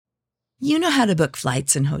You know how to book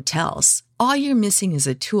flights and hotels. All you're missing is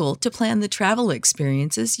a tool to plan the travel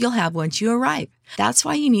experiences you'll have once you arrive. That's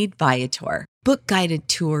why you need Viator. Book guided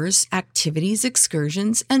tours, activities,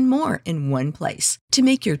 excursions, and more in one place to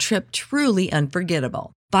make your trip truly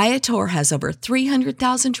unforgettable. Viator has over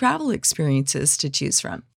 300,000 travel experiences to choose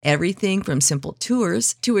from. Everything from simple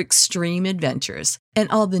tours to extreme adventures and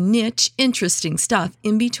all the niche, interesting stuff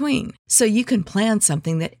in between. So you can plan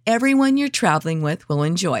something that everyone you're traveling with will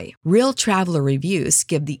enjoy. Real traveler reviews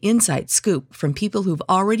give the inside scoop from people who've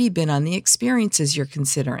already been on the experiences you're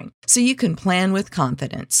considering. So you can plan with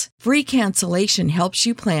confidence. Free cancellation helps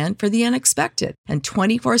you plan for the unexpected. And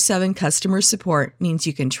 24/7 customer support means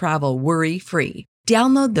you can travel worry-free.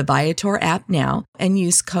 Download the Viator app now and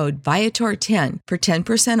use code Viator10 for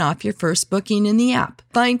 10% off your first booking in the app.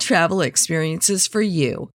 Find travel experiences for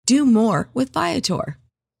you. Do more with Viator.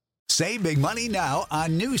 Save big money now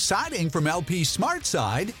on new siding from LP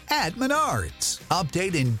SmartSide at Menards.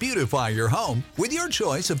 Update and beautify your home with your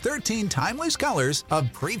choice of 13 timeless colors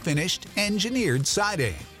of pre-finished engineered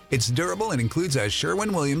siding. It's durable and includes a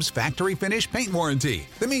Sherwin-Williams factory finish paint warranty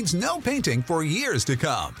that means no painting for years to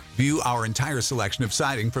come. View our entire selection of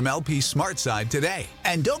siding from LP SmartSide today.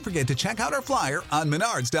 And don't forget to check out our flyer on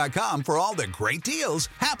Menards.com for all the great deals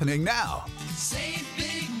happening now. Save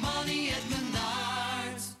big money at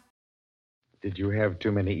Menards. Did you have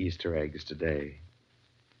too many Easter eggs today?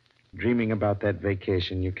 Dreaming about that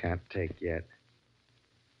vacation you can't take yet?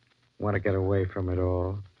 Want to get away from it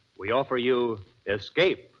all? We offer you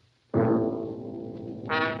Escape.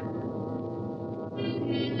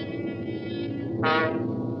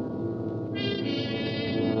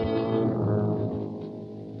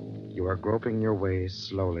 You are groping your way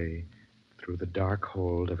slowly through the dark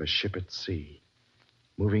hold of a ship at sea,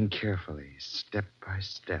 moving carefully, step by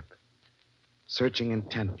step, searching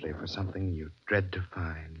intently for something you dread to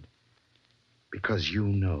find, because you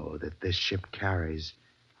know that this ship carries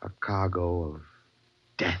a cargo of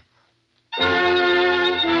death.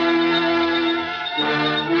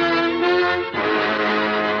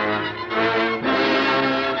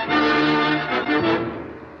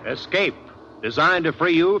 Escape, designed to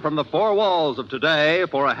free you from the four walls of today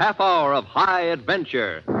for a half hour of high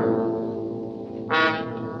adventure.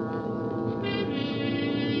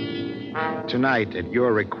 Tonight, at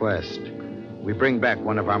your request, we bring back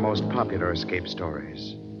one of our most popular escape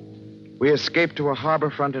stories. We escape to a harbor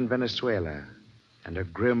front in Venezuela and a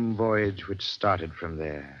grim voyage which started from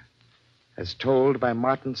there, as told by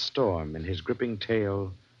Martin Storm in his gripping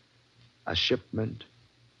tale, A Shipment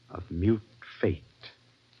of Mute Fate.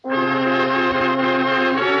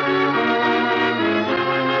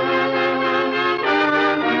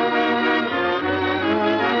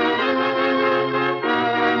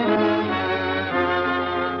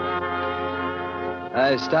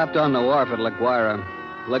 I stopped on the wharf at La Guaira,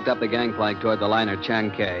 looked up the gangplank toward the liner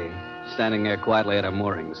Chankay, standing there quietly at her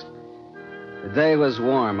moorings. The day was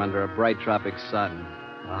warm under a bright tropic sun.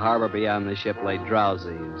 The harbor beyond the ship lay drowsy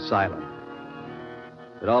and silent.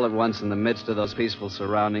 But all at once, in the midst of those peaceful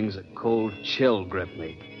surroundings, a cold chill gripped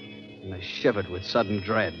me, and I shivered with sudden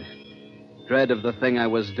dread. Dread of the thing I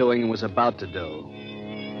was doing and was about to do.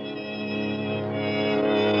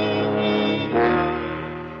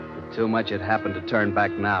 But too much had happened to turn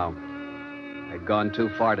back now. I'd gone too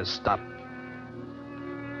far to stop.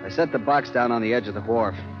 I set the box down on the edge of the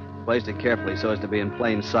wharf, placed it carefully so as to be in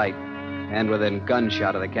plain sight, and within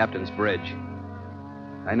gunshot of the captain's bridge.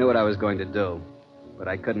 I knew what I was going to do, but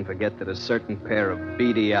I couldn't forget that a certain pair of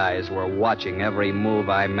beady eyes were watching every move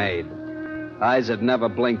I made. Eyes that never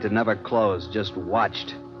blinked and never closed, just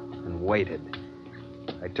watched and waited.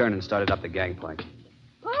 I turned and started up the gangplank.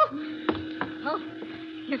 Oh,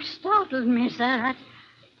 you've startled me, sir.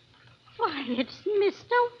 Why, it's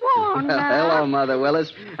Mr. Warner. Hello, Mother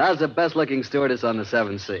Willis. How's the best-looking stewardess on the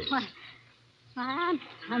Seven Seas? Why,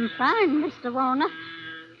 I'm fine, Mr. Warner.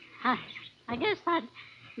 I guess I'd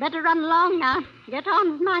better run along now. Get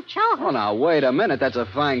on with my chores. Oh, now, wait a minute. That's a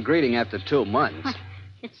fine greeting after 2 months. Why,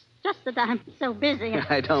 it's just that I'm so busy.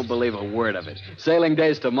 I don't believe a word of it. Sailing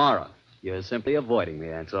day's tomorrow. You're simply avoiding me,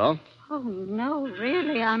 that's all. Oh, no,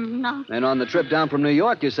 really, I'm not. And on the trip down from New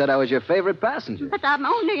York, you said I was your favorite passenger. But I'm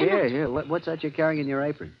only in Here, what's that you're carrying in your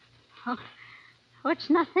apron? Oh, it's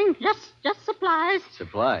nothing. Just supplies.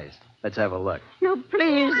 Supplies. Let's have a look. No,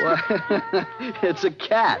 please. What? It's a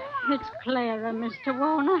cat. It's Clara, Mr.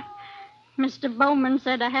 Warner. Mr. Bowman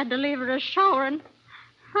said I had to leave her ashore, and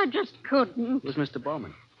I just couldn't. Who's Mr.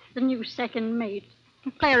 Bowman? The new second mate.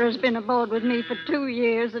 Clara's been aboard with me for 2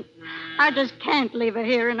 years, and I just can't leave her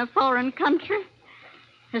here in a foreign country.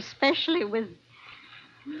 Especially with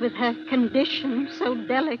with her condition so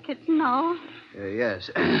delicate and all. Yes,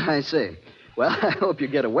 I see. Well, I hope you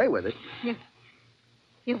get away with it.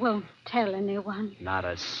 You won't tell anyone. Not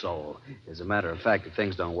a soul. As a matter of fact, if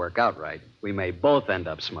things don't work out right, we may both end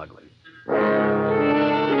up smuggling.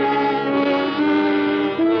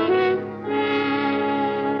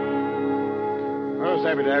 Most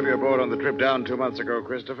happy to have you aboard on the trip down 2 months ago,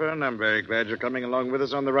 Christopher, and I'm very glad you're coming along with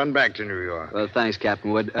us on the run back to New York. Well, thanks,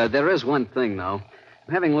 Captain Wood. There is one thing, though.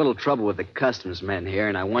 I'm having a little trouble with the customs men here,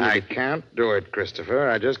 and I wondered I if... can't do it, Christopher.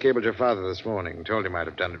 I just cabled your father this morning. Told him I'd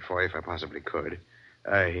have done it for you if I possibly could.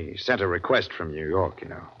 He sent a request from New York, you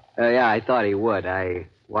know. Yeah, I thought he would. I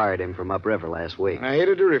wired him from upriver last week. I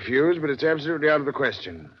hated to refuse, but it's absolutely out of the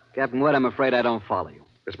question. Captain Wood, I'm afraid I don't follow you.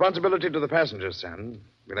 Responsibility to the passengers, son.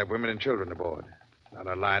 We'll have women and children aboard. On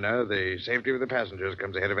a liner, the safety of the passengers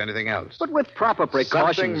comes ahead of anything else. But with proper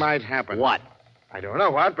precautions... Something might happen. What? I don't know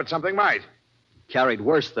what, but something might. Carried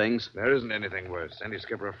worse things. There isn't anything worse. Any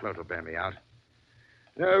skipper afloat will bear me out.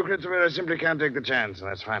 No, Christopher, I simply can't take the chance, and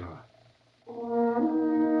that's final.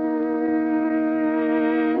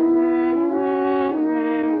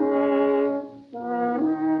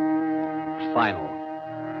 Final.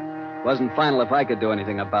 Wasn't final if I could do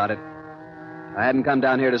anything about it. I hadn't come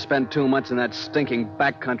down here to spend 2 months in that stinking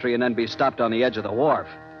backcountry and then be stopped on the edge of the wharf.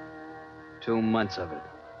 2 months of it.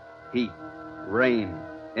 Heat, rain,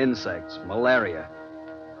 insects, malaria.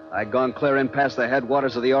 I'd gone clear in past the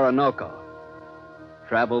headwaters of the Orinoco.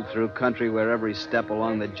 Traveled through country where every step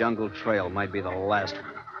along the jungle trail might be the last one.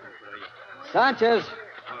 Sanchez!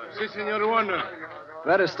 Si, Senor Warner.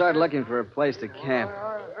 Better start looking for a place to camp.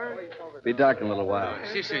 Be dark in a little while.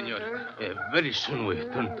 Si, senor. Very soon we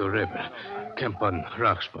turn to river. Camp on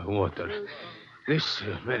rocks by water. This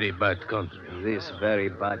very bad country. This very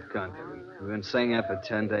bad country. We've been saying that for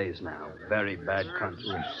 10 days now. Very bad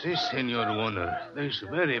country. Si, Senor Warner. This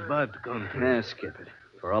very bad country. Yeah, skip it.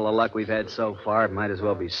 For all the luck we've had so far, it might as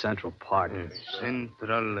well be Central Park.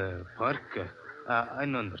 Central Park? I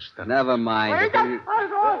don't understand. Never mind.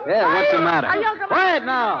 Yeah, what's the matter? Quiet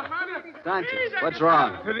now! Sanchez, what's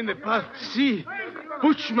wrong? They're in the path. See?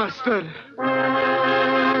 Bushmaster.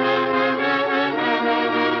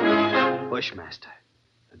 Bushmaster.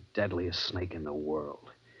 The deadliest snake in the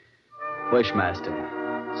world. Bushmaster.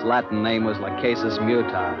 Its Latin name was Lachesis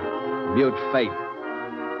muta. Mute fate.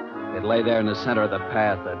 It lay there in the center of the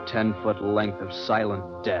path, a 10-foot length of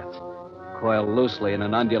silent death, coiled loosely in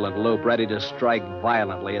an undulant loop, ready to strike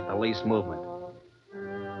violently at the least movement.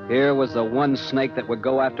 Here was the one snake that would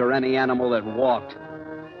go after any animal that walked,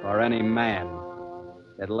 or any man.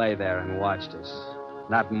 It lay there and watched us,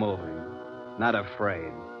 not moving, not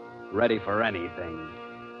afraid, ready for anything.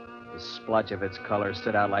 The splotch of its color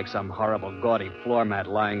stood out like some horrible, gaudy floor mat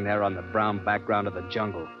lying there on the brown background of the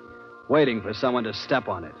jungle, waiting for someone to step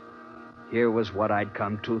on it. Here was what I'd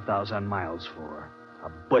come 2,000 miles for, a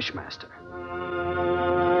bushmaster.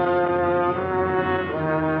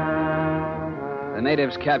 The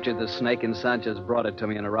natives captured the snake, and Sanchez brought it to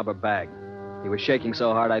me in a rubber bag. He was shaking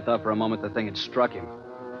so hard I thought for a moment the thing had struck him.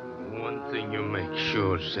 One thing you make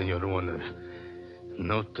sure, Senor Warner.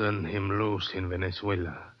 Not turn him loose in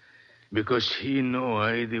Venezuela. Because he know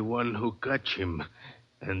I the one who catch him.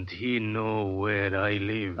 And he know where I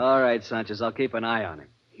live. All right, Sanchez, I'll keep an eye on him.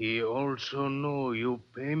 He also know you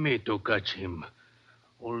pay me to catch him.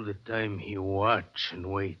 All the time he watch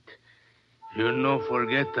and wait. You no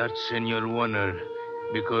forget that, Senor Warner,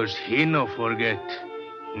 because he no forget.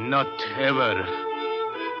 Not ever.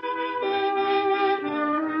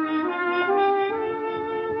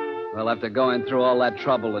 Well, after going through all that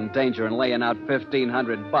trouble and danger and laying out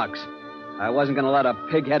 $1,500, I wasn't going to let a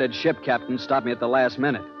pig-headed ship captain stop me at the last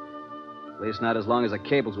minute. At least not as long as the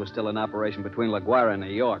cables were still in operation between La Guaira and New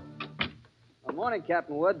York. Good morning,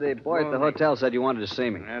 Captain Wood. The boy at the hotel said you wanted to see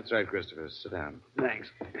me. That's right, Christopher. Sit down. Thanks.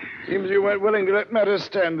 Seems you weren't willing to let matters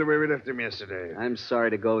stand the way we left them yesterday. I'm sorry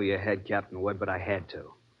to go over your head, Captain Wood, but I had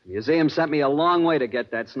to. The museum sent me a long way to get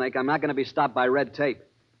that snake. I'm not going to be stopped by red tape.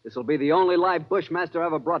 This will be the only live bushmaster I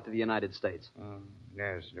ever brought to the United States.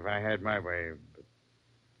 Yes, if I had my way. But...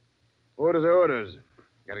 Orders are orders.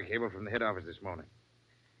 Got a cable from the head office this morning.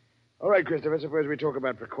 All right, Christopher, suppose we talk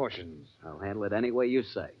about precautions. I'll handle it any way you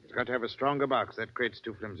say. It's got to have a stronger box. That crate's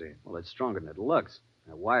too flimsy. Well, it's stronger than it looks.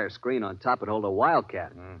 That wire screen on top would hold a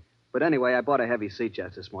wildcat. But anyway, I bought a heavy sea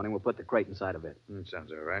chest this morning. We'll put the crate inside of it.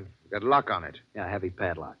 Sounds all right. Got a lock on it. Yeah, a heavy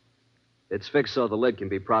padlock. It's fixed so the lid can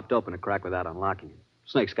be propped open a crack without unlocking it.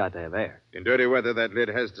 Snake's got to have air. In dirty weather, that lid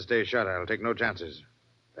has to stay shut. I'll take no chances.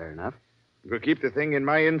 Fair enough. We'll keep the thing in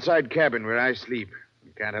my inside cabin where I sleep.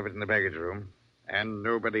 You can't have it in the baggage room. And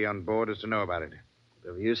nobody on board is to know about it.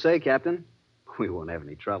 Whatever you say, Captain. We won't have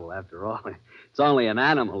any trouble after all. It's only an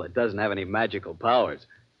animal. It doesn't have any magical powers.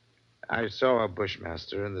 I saw a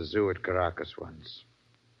bushmaster in the zoo at Caracas once.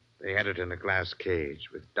 They had it in a glass cage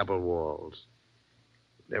with double walls.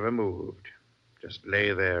 It never moved. Just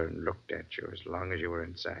lay there and looked at you as long as you were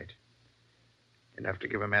inside. Enough to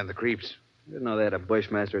give a man the creeps. You didn't know they had a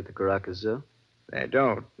bushmaster at the Caracas Zoo? They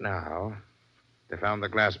don't now. They found the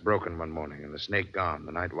glass broken one morning and the snake gone,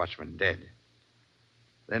 the night watchman dead.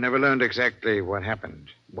 They never learned exactly what happened.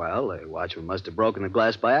 Well, the watchman must have broken the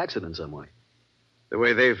glass by accident some way. The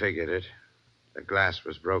way they figured it, the glass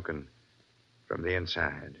was broken from the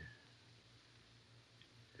inside.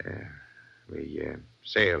 We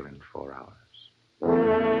sail in 4 hours.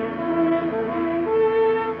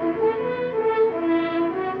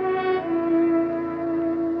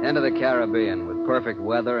 Into the Caribbean with perfect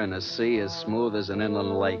weather and a sea as smooth as an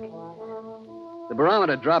inland lake. The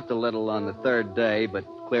barometer dropped a little on the third day, but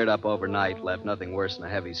cleared up overnight, left nothing worse than a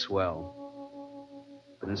heavy swell.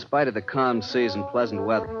 But in spite of the calm seas and pleasant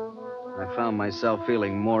weather, I found myself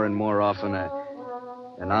feeling more and more often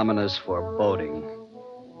an ominous foreboding.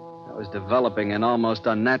 I was developing an almost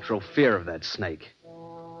unnatural fear of that snake.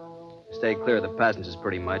 Stayed clear of the passengers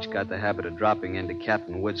pretty much, got the habit of dropping into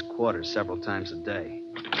Captain Wood's quarters several times a day.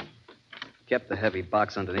 Kept the heavy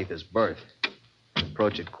box underneath his berth.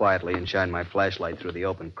 Approach it quietly and shine my flashlight through the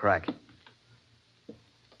open crack.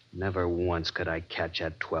 Never once could I catch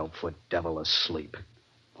that 12-foot devil asleep,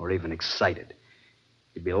 or even excited.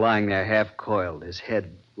 He'd be lying there half-coiled, his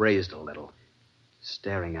head raised a little,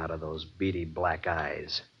 staring out of those beady black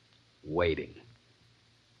eyes, waiting.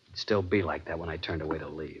 He'd still be like that when I turned away to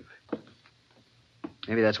leave.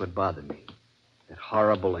 Maybe that's what bothered me. That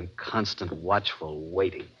horrible and constant watchful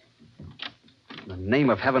waiting. In the name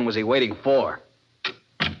of heaven was he waiting for?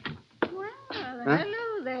 Well,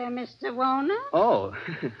 hello there, Mr. Warner. Oh,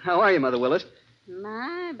 how are you, Mother Willis?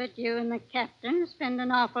 My, but you and the captain spend an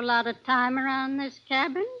awful lot of time around this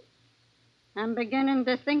cabin. I'm beginning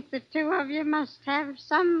to think the two of you must have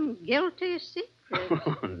some guilty secret.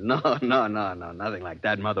 No, nothing like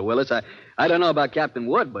that, Mother Willis. I don't know about Captain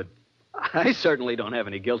Wood, but I certainly don't have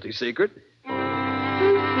any guilty secret.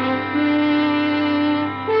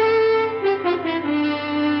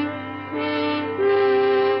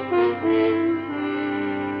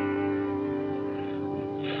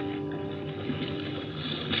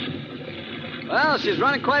 Well, she's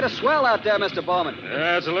running quite a swell out there, Mr. Bowman.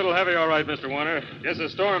 Yeah, it's a little heavy, all right, Mr. Warner. Guess a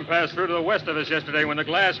storm passed through to the west of us yesterday when the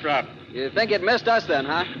glass dropped. You think it missed us then,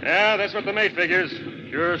 huh? Yeah, that's what the mate figures.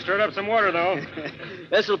 Sure stirred up some water, though.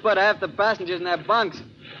 This'll put half the passengers in their bunks.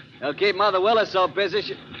 They'll keep Mother Willis so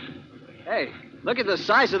busy Hey, look at the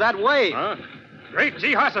size of that wave. Huh? Great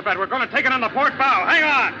Jehoshaphat, we're going to take it on the port bow. Hang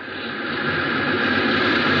on!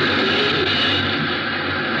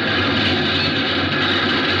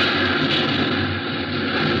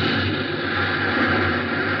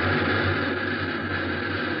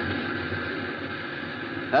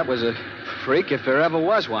 That was a freak if there ever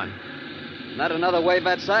was one. Not another wave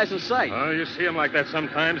that size in sight. Oh, you see them like that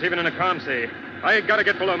sometimes, even in a calm sea. I got to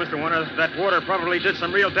get below, Mr. Warner. That water probably did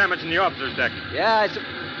some real damage in the officer's deck. Yeah,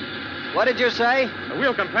 What did you say? The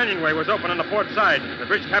wheel companionway was open on the port side. The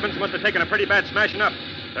bridge cabins must have taken a pretty bad smashing up.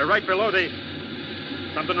 They're right below the...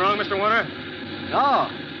 Something wrong, Mr. Warner? No,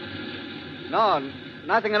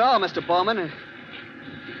 nothing at all, Mr. Bowman.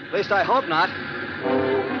 At least I hope not.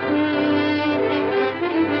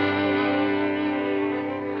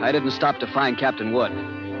 I didn't stop to find Captain Wood.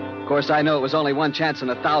 Of course, I knew it was only one chance in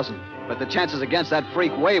 1,000, but the chances against that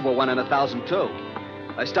freak wave were 1 in 1,000, too.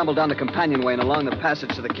 I stumbled down the companionway and along the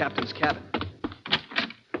passage to the captain's cabin.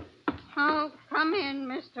 Oh, come in,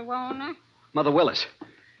 Mr. Warner. Mother Willis.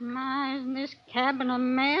 My, isn't this cabin a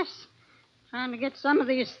mess? Trying to get some of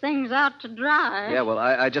these things out to dry. Yeah, well,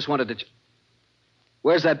 I just wanted to...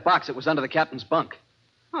 Where's that box that was under the captain's bunk?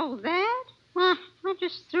 Oh, that? Well, I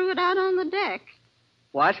just threw it out on the deck.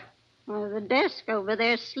 What? Well, the desk over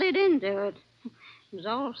there slid into it. It was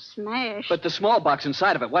all smashed. But the small box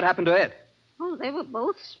inside of it, what happened to it? Oh, they were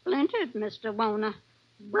both splintered, Mr. Warner.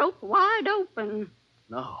 Broke wide open.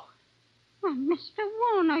 No. Well, Mr.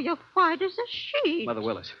 Warner, you're white as a sheet. Mother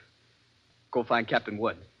Willis, go find Captain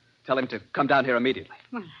Wood. Tell him to come down here immediately.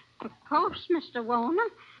 Well, of course, Mr. Warner.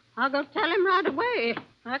 I'll go tell him right away.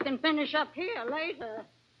 I can finish up here later.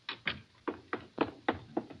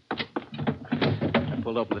 I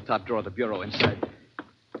pulled open the top drawer of the bureau inside.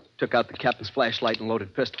 Took out the captain's flashlight and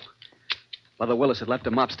loaded pistol. Mother Willis had left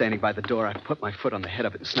a mop standing by the door. I put my foot on the head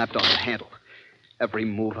of it and snapped off the handle. Every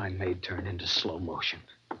move I made turned into slow motion.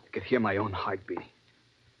 I could hear my own heart beating.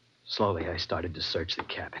 Slowly, I started to search the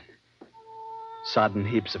cabin. Sodden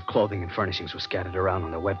heaps of clothing and furnishings were scattered around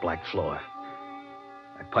on the wet black floor.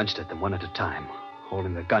 I punched at them one at a time,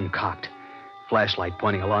 holding the gun cocked, flashlight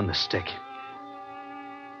pointing along the stick.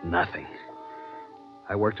 Nothing.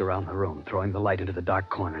 I worked around the room, throwing the light into the dark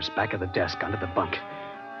corners, back of the desk, under the bunk.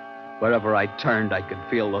 Wherever I turned, I could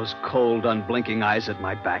feel those cold, unblinking eyes at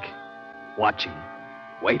my back, watching,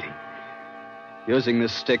 waiting. Using the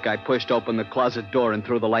stick, I pushed open the closet door and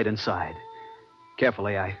threw the light inside.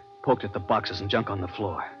 Carefully, I poked at the boxes and junk on the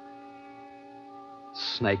floor.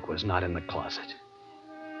 Snake was not in the closet.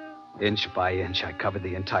 Inch by inch, I covered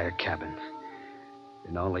the entire cabin.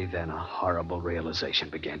 And only then a horrible realization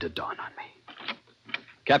began to dawn on me.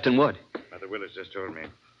 Captain Wood. Mother Willis just told me.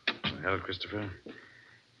 Well, Christopher,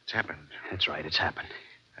 it's happened. That's right, it's happened.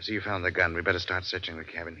 I see you found the gun. We better start searching the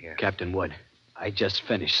cabin here. Captain Wood, I just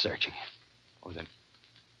finished searching it. Oh, then.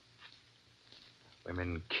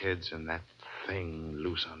 Women, kids, and that thing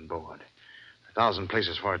loose on board. 1,000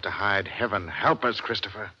 places for it to hide. Heaven help us,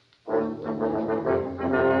 Christopher.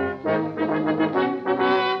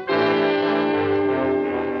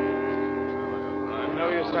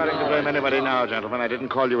 Starting to blame anybody now, gentlemen. I didn't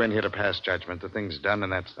call you in here to pass judgment. The thing's done,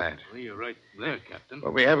 and that's that. Well, you're right there, Captain.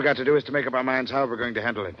 What we have got to do is to make up our minds how we're going to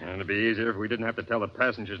handle it. And it'd be easier if we didn't have to tell the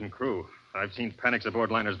passengers and crew. I've seen panics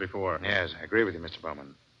aboard liners before. Yes, I agree with you, Mr.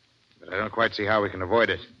 Bowman. But I don't quite see how we can avoid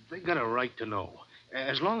it. They got a right to know.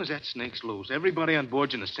 As long as that snake's loose, everybody on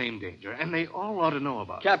board's in the same danger, and they all ought to know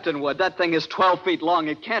about it. Captain Wood, that thing is 12 feet long.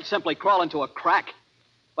 It can't simply crawl into a crack.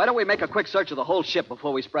 Why don't we make a quick search of the whole ship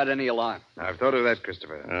before we spread any alarm? I've thought of that,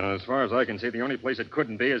 Christopher. As far as I can see, the only place it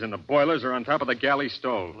couldn't be is in the boilers or on top of the galley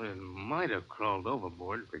stove. Well, it might have crawled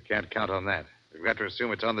overboard. We can't count on that. We've got to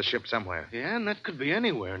assume it's on the ship somewhere. Yeah, and that could be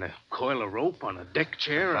anywhere. In a coil of rope, on a deck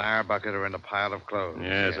chair. Fire bucket or in a pile of clothes.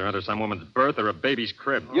 Yes, or under some woman's berth or a baby's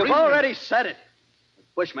crib. You've already said it. The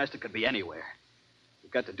Bushmaster could be anywhere.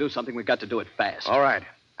 We've got to do something. We've got to do it fast. All right.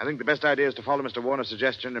 I think the best idea is to follow Mr. Warner's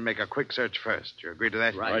suggestion and make a quick search first. You agree to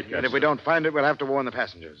that? Right. And if we don't find it, we'll have to warn the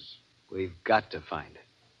passengers. We've got to find it.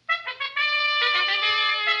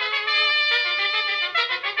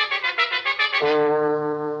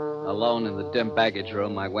 Alone in the dim baggage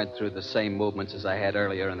room, I went through the same movements as I had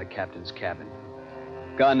earlier in the captain's cabin.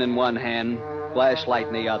 Gun in one hand, flashlight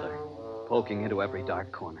in the other, poking into every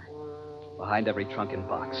dark corner, behind every trunk and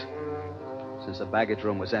box. Since the baggage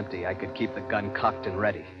room was empty, I could keep the gun cocked and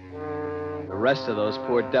ready. The rest of those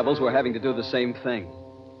poor devils were having to do the same thing.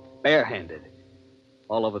 Barehanded.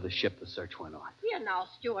 All over the ship, the search went on. Here now,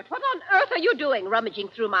 Stuart, what on earth are you doing rummaging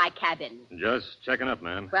through my cabin? Just checking up,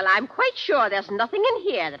 ma'am. Well, I'm quite sure there's nothing in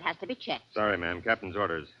here that has to be checked. Sorry, ma'am. Captain's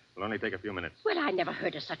orders. It'll only take a few minutes. Well, I never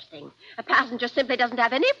heard of such a thing. A passenger simply doesn't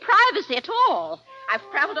have any privacy at all. I've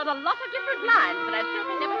traveled on a lot of different lines, but I've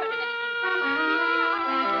certainly never heard of anything.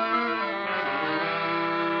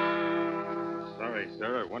 Sorry,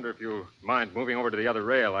 sir. I wonder if you mind moving over to the other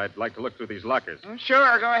rail. I'd like to look through these lockers. Oh,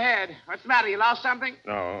 sure, go ahead. What's the matter? You lost something?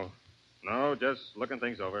 No, just looking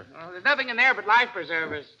things over. Oh, there's nothing in there but life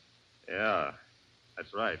preservers. Yeah,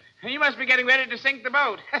 that's right. You must be getting ready to sink the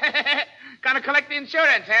boat. Gonna collect the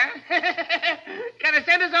insurance, huh? Gonna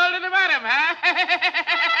send us all to the bottom, huh?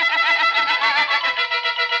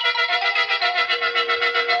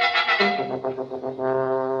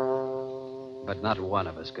 But not one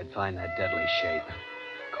of us could find that deadly shape,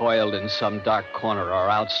 coiled in some dark corner or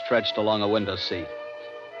outstretched along a window seat.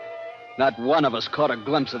 Not one of us caught a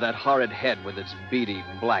glimpse of that horrid head with its beady,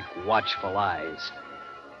 black, watchful eyes.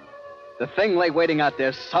 The thing lay waiting out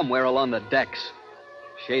there somewhere along the decks,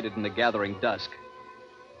 shaded in the gathering dusk.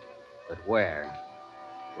 But where?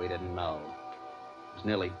 We didn't know. It was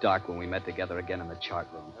nearly dark when we met together again in the chart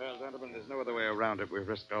room. Well, gentlemen, there's no other way around it. We've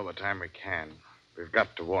risked all the time we can. We've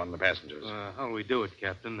got to warn the passengers. How'll we do it,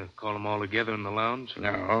 Captain? Call them all together in the lounge?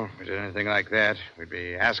 No, if we did anything like that, we'd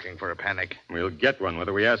be asking for a panic. We'll get one,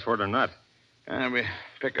 whether we ask for it or not. We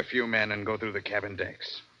pick a few men and go through the cabin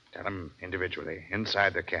decks. Tell them individually,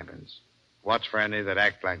 inside their cabins. Watch for any that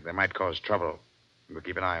act like they might cause trouble. We'll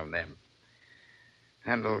keep an eye on them.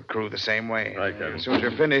 Handle crew the same way. Right, Captain. As soon as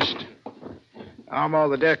you're finished, arm all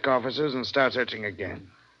the deck officers and start searching again.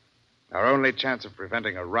 Our only chance of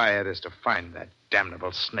preventing a riot is to find that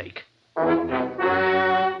damnable snake.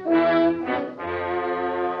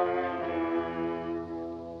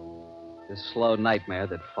 The slow nightmare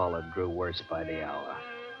that followed grew worse by the hour.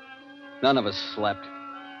 None of us slept.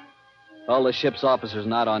 All the ship's officers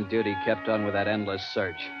not on duty kept on with that endless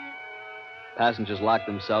search. Passengers locked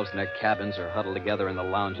themselves in their cabins or huddled together in the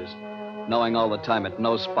lounges, knowing all the time that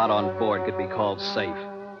no spot on board could be called safe.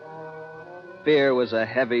 Fear was a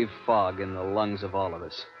heavy fog in the lungs of all of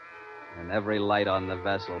us. and every light on the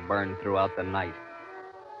vessel burned throughout the night.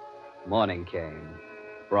 Morning came,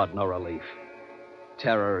 brought no relief.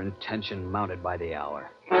 Terror and tension mounted by the hour.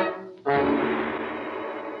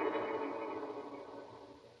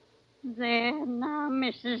 There now,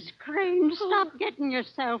 Mrs. Crane, stop getting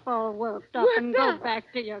yourself all worked up and go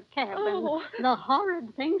back to your cabin. Oh. The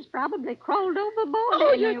horrid thing's probably crawled overboard Oh,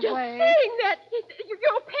 anyway. you're just saying that.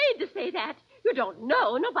 You're paid to say that. You don't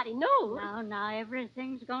know. Nobody knows. Now,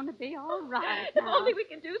 everything's going to be all right. If only we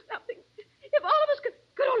can do something. If all of us could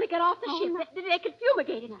only get off the ship, they could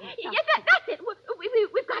fumigate it. Yes, that's it.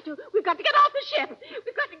 We've got to get off the ship.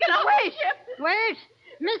 We've got to get off the ship. Wait,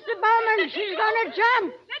 Mr. Bowman, she's going to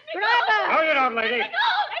jump. Grab her. No, you don't, lady. Let me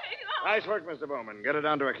go. Nice work, Mr. Bowman. Get her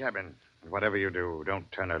down to her cabin. And whatever you do,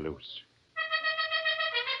 don't turn her loose.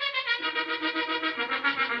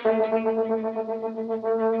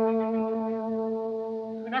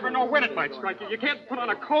 You never know when it might strike you. You can't put on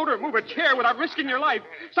a coat or move a chair without risking your life.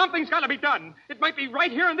 Something's got to be done. It might be right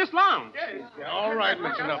here in this lounge. Yeah, all right,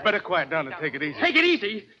 listen up. Better quiet down and take it easy. Take it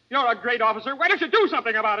easy. You're a great officer. Why don't you do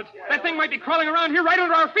something about it? That thing might be crawling around here right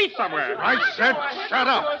under our feet somewhere. I said shut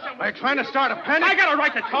up. Are you trying to start a panic? I got a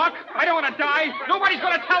right to talk. I don't want to die. Nobody's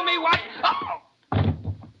going to tell me what.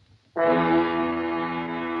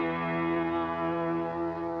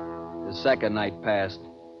 The second night passed.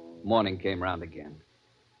 Morning came round again.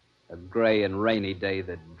 A gray and rainy day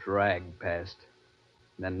that dragged past.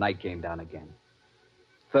 And then night came down again.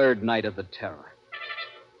 Third night of the terror.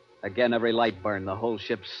 Again, every light burned, the whole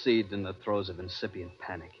ship seethed in the throes of incipient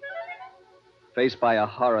panic. Faced by a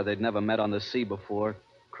horror they'd never met on the sea before,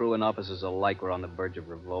 crew and officers alike were on the verge of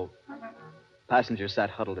revolt. Passengers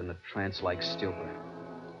sat huddled in a trance-like stupor,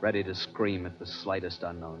 ready to scream at the slightest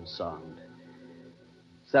unknown sound.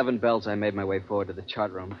 7 bells, I made my way forward to the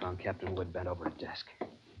chart room, found Captain Wood bent over a desk.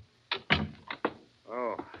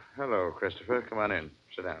 Oh, hello, Christopher. Come on in.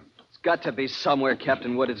 Sit down. It's got to be somewhere,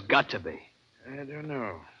 Captain Wood. It's got to be. I don't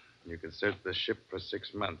know. You could search the ship for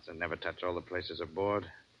 6 months and never touch all the places aboard.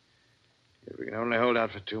 If we can only hold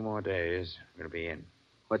out for 2 more days, we'll be in.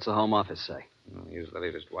 What's the Home Office say? We'll use the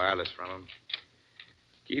latest wireless from them.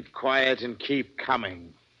 Keep quiet and keep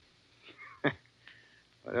coming.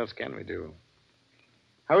 What else can we do?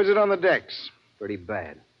 How is it on the decks? Pretty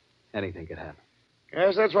bad. Anything could happen.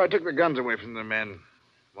 Yes, that's why I took the guns away from the men.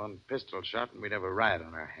 1 pistol shot and we'd have a riot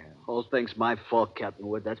on our hands. Whole thing's my fault, Captain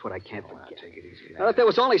Wood. That's what I can't forget. Take it easy. Now, if there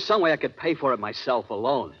was only some way I could pay for it myself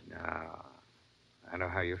alone. No. I know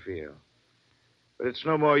how you feel. But it's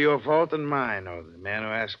no more your fault than mine or the man who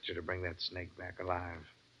asked you to bring that snake back alive.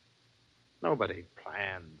 Nobody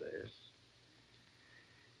planned this.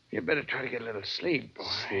 You'd better try to get a little sleep, boy.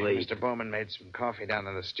 Sleep? Mr. Bowman made some coffee down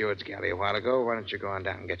in the steward's galley a while ago. Why don't you go on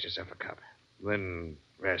down and get yourself a cup? Then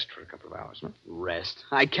rest for a couple of hours, huh? Rest?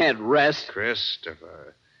 I can't rest.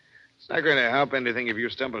 Christopher, it's not going to help anything if you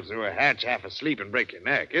stumble through a hatch half asleep and break your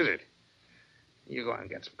neck, is it? You go on and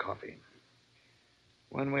get some coffee.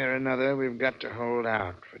 One way or another, we've got to hold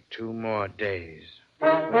out for 2 more days.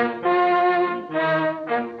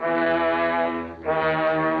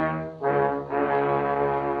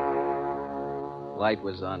 Light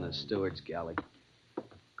was on the steward's galley.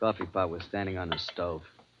 Coffee pot was standing on the stove.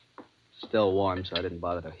 Still warm, so I didn't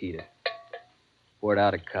bother to heat it. Poured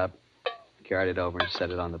out a cup, carried it over, and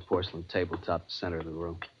set it on the porcelain tabletop in the center of the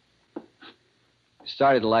room.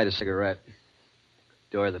 Started to light a cigarette.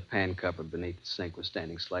 The door of the pan cupboard beneath the sink was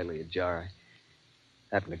standing slightly ajar.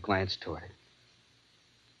 I happened to glance toward it.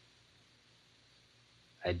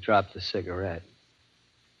 I dropped the cigarette,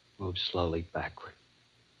 moved slowly backward.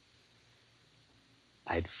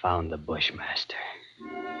 I'd found the Bushmaster.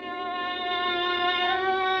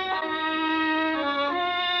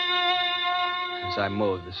 As I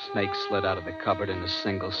moved, the snake slid out of the cupboard in a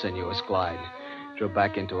single sinuous glide, drew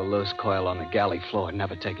back into a loose coil on the galley floor,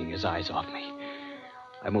 never taking his eyes off me.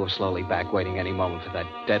 I moved slowly back, waiting any moment for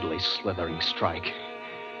that deadly, slithering strike.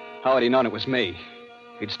 How had he known it was me?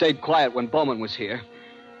 He'd stayed quiet when Bowman was here.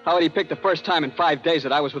 How had he picked the first time in 5 days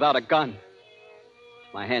that I was without a gun?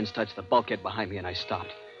 My hands touched the bulkhead behind me, and I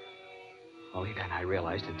stopped. Only then I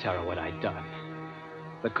realized in terror what I'd done.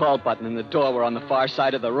 The call button and the door were on the far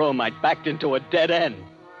side of the room. I'd backed into a dead end.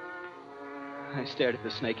 I stared at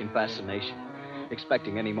the snake in fascination,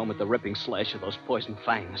 expecting any moment the ripping slash of those poisoned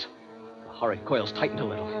fangs. The horrid coils tightened a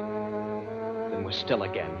little, then were still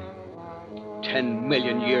again. 10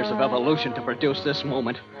 million years of evolution to produce this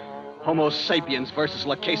moment. Homo sapiens versus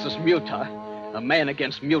Lachesis muta. A man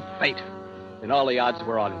against mute fate. And all the odds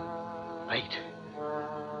were on fate.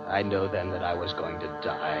 I knew then that I was going to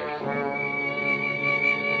die.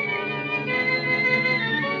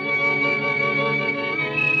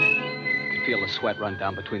 feel the sweat run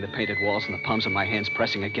down between the painted walls and the palms of my hands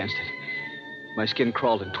pressing against it. My skin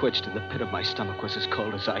crawled and twitched, and the pit of my stomach was as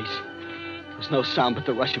cold as ice. There was no sound but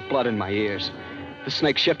the rush of blood in my ears. The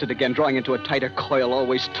snake shifted again, drawing into a tighter coil,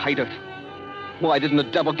 always tighter. Why didn't the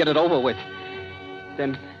devil get it over with?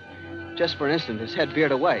 Then, just for an instant, his head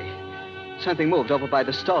veered away. Something moved over by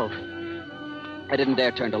the stove. I didn't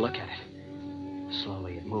dare turn to look at it.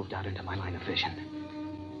 Slowly, it moved out into my line of vision.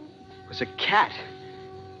 It was a cat.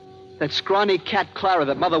 That scrawny cat, Clara,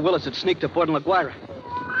 that Mother Willis had sneaked aboard in La Guaira.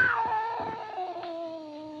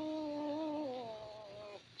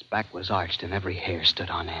 Its back was arched and every hair stood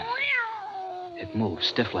on end. It moved,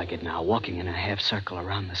 stiff-legged now, walking in a half circle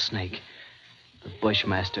around the snake. The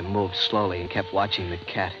bushmaster moved slowly and kept watching the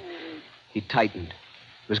cat. He tightened.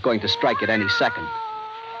 He was going to strike at any second.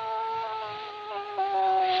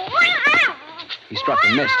 He struck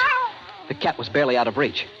and missed. The cat was barely out of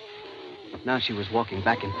reach. Now she was walking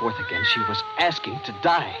back and forth again. She was asking to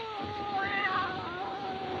die.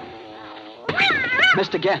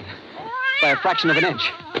 Missed again. By a fraction of an inch.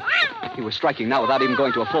 He was striking now without even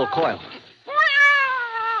going to a full coil.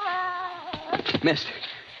 Missed.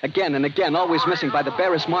 Again and again, always missing by the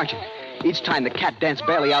barest margin. Each time the cat danced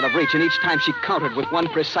barely out of reach, and each time she countered with one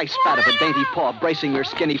precise spat of a dainty paw, bracing her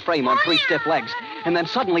skinny frame on 3 stiff legs. And then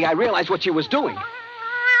suddenly I realized what she was doing.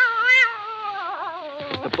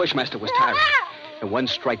 The bushmaster was tired. And one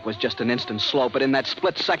strike was just an instant slow, but in that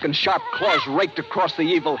split second, sharp claws raked across the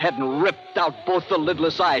evil head and ripped out both the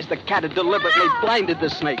lidless eyes. The cat had deliberately blinded the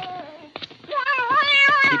snake.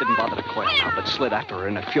 He didn't bother to coil now, but slid after her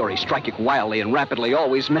in a fury, striking wildly and rapidly,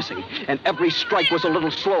 always missing. And every strike was a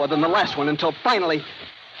little slower than the last one, until finally...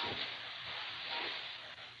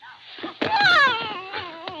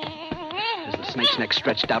 As the snake's neck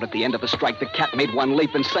stretched out at the end of the strike, the cat made one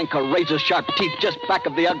leap and sank her razor-sharp teeth just back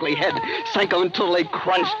of the ugly head, sank her until they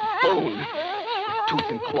crunched bone. Tooth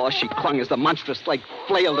and claw, she clung as the monstrous snake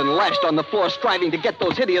flailed and lashed on the floor, striving to get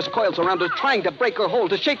those hideous coils around her, trying to break her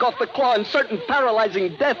hold, to shake off the claw in certain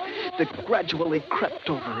paralyzing death that gradually crept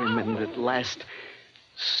over him and at last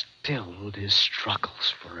stilled his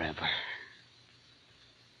struggles forever.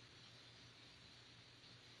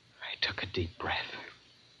 I took a deep breath.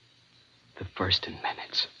 The first in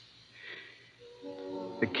minutes.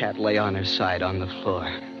 The cat lay on her side on the floor,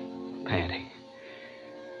 panting,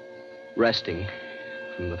 resting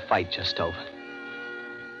from the fight just over.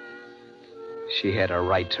 She had a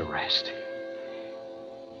right to rest.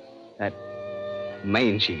 That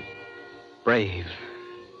mangy, brave,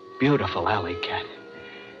 beautiful alley cat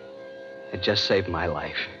had just saved my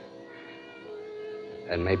life.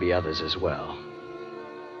 And maybe others as well.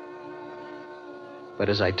 But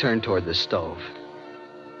as I turned toward the stove,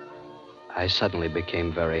 I suddenly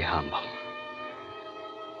became very humble.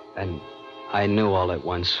 And I knew all at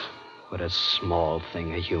once what a small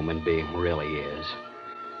thing a human being really is.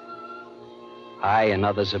 I and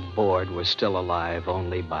others aboard were still alive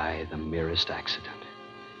only by the merest accident.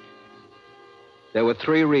 There were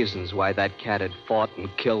 3 reasons why that cat had fought and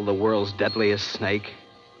killed the world's deadliest snake.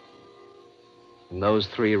 And those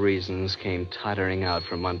 3 reasons came tottering out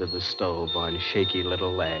from under the stove on shaky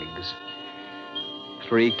little legs.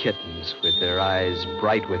 3 kittens with their eyes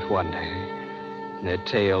bright with wonder and their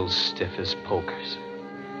tails stiff as pokers.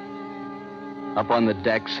 Up on the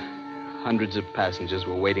decks, hundreds of passengers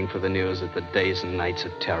were waiting for the news that the days and nights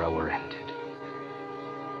of terror were ended.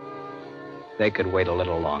 They could wait a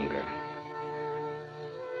little longer.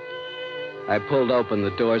 I pulled open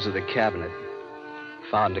the doors of the cabinet,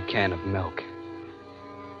 found a can of milk.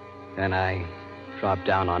 Then I dropped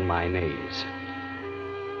down on my knees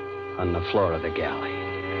on the floor of the galley.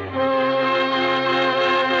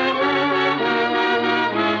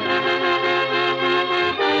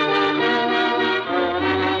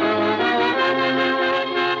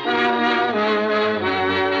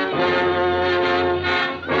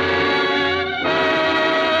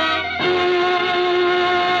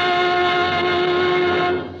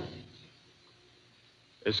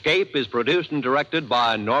 Escape is produced and directed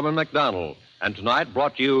by Norman MacDonald, and tonight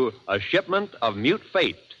brought you A Shipment of Mute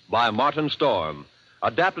Fate by Martin Storm,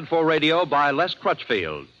 adapted for radio by Les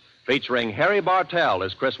Crutchfield, featuring Harry Bartell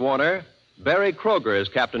as Chris Warner, Barry Kroger as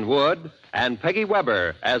Captain Wood, and Peggy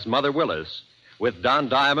Weber as Mother Willis, with Don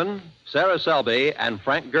Diamond, Sarah Selby, and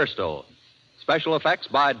Frank Gerstle. Special effects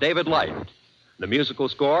by David Light. The musical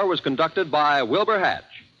score was conducted by Wilbur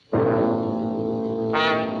Hatch.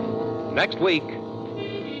 Next week...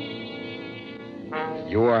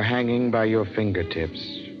 You are hanging by your fingertips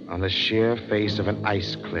on the sheer face of an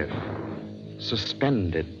ice cliff,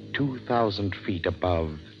 suspended 2,000 feet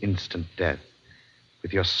above instant death,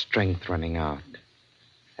 with your strength running out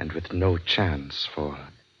and with no chance for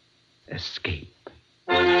escape.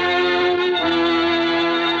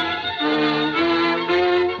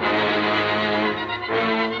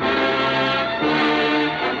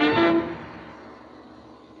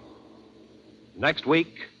 Next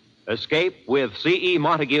week, escape with C.E.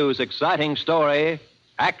 Montague's exciting story,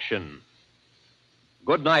 Action.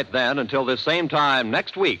 Good night, then, until this same time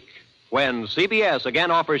next week, when CBS again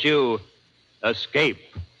offers you Escape.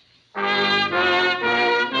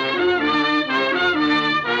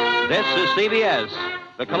 This is CBS,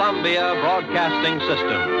 the Columbia Broadcasting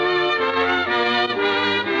System.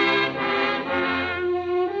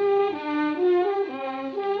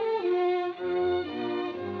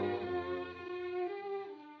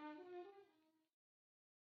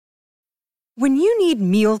 When you need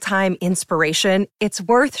mealtime inspiration, it's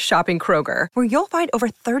worth shopping Kroger, where you'll find over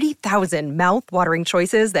 30,000 mouth-watering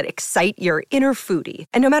choices that excite your inner foodie.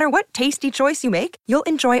 And no matter what tasty choice you make, you'll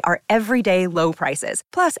enjoy our everyday low prices,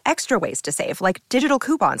 plus extra ways to save, like digital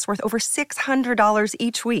coupons worth over $600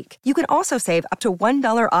 each week. You can also save up to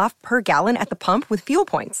 $1 off per gallon at the pump with fuel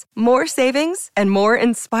points. More savings and more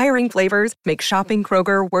inspiring flavors make shopping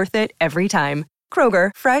Kroger worth it every time.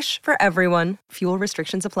 Kroger, fresh for everyone. Fuel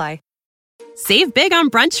restrictions apply. Save big on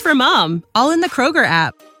brunch for mom, all in the Kroger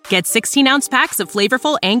app. Get 16-ounce packs of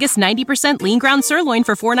flavorful Angus 90% lean ground sirloin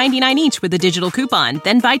for $4.99 each with a digital coupon.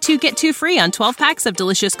 Then buy 2, get 2 free on 12 packs of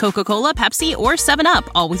delicious Coca-Cola, Pepsi, or 7-Up,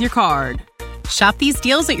 all with your card. Shop these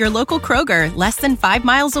deals at your local Kroger, less than 5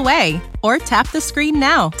 miles away. Or tap the screen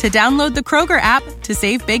now to download the Kroger app to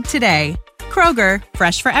save big today. Kroger,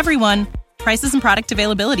 fresh for everyone. Prices and product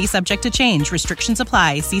availability subject to change. Restrictions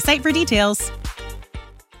apply. See site for details.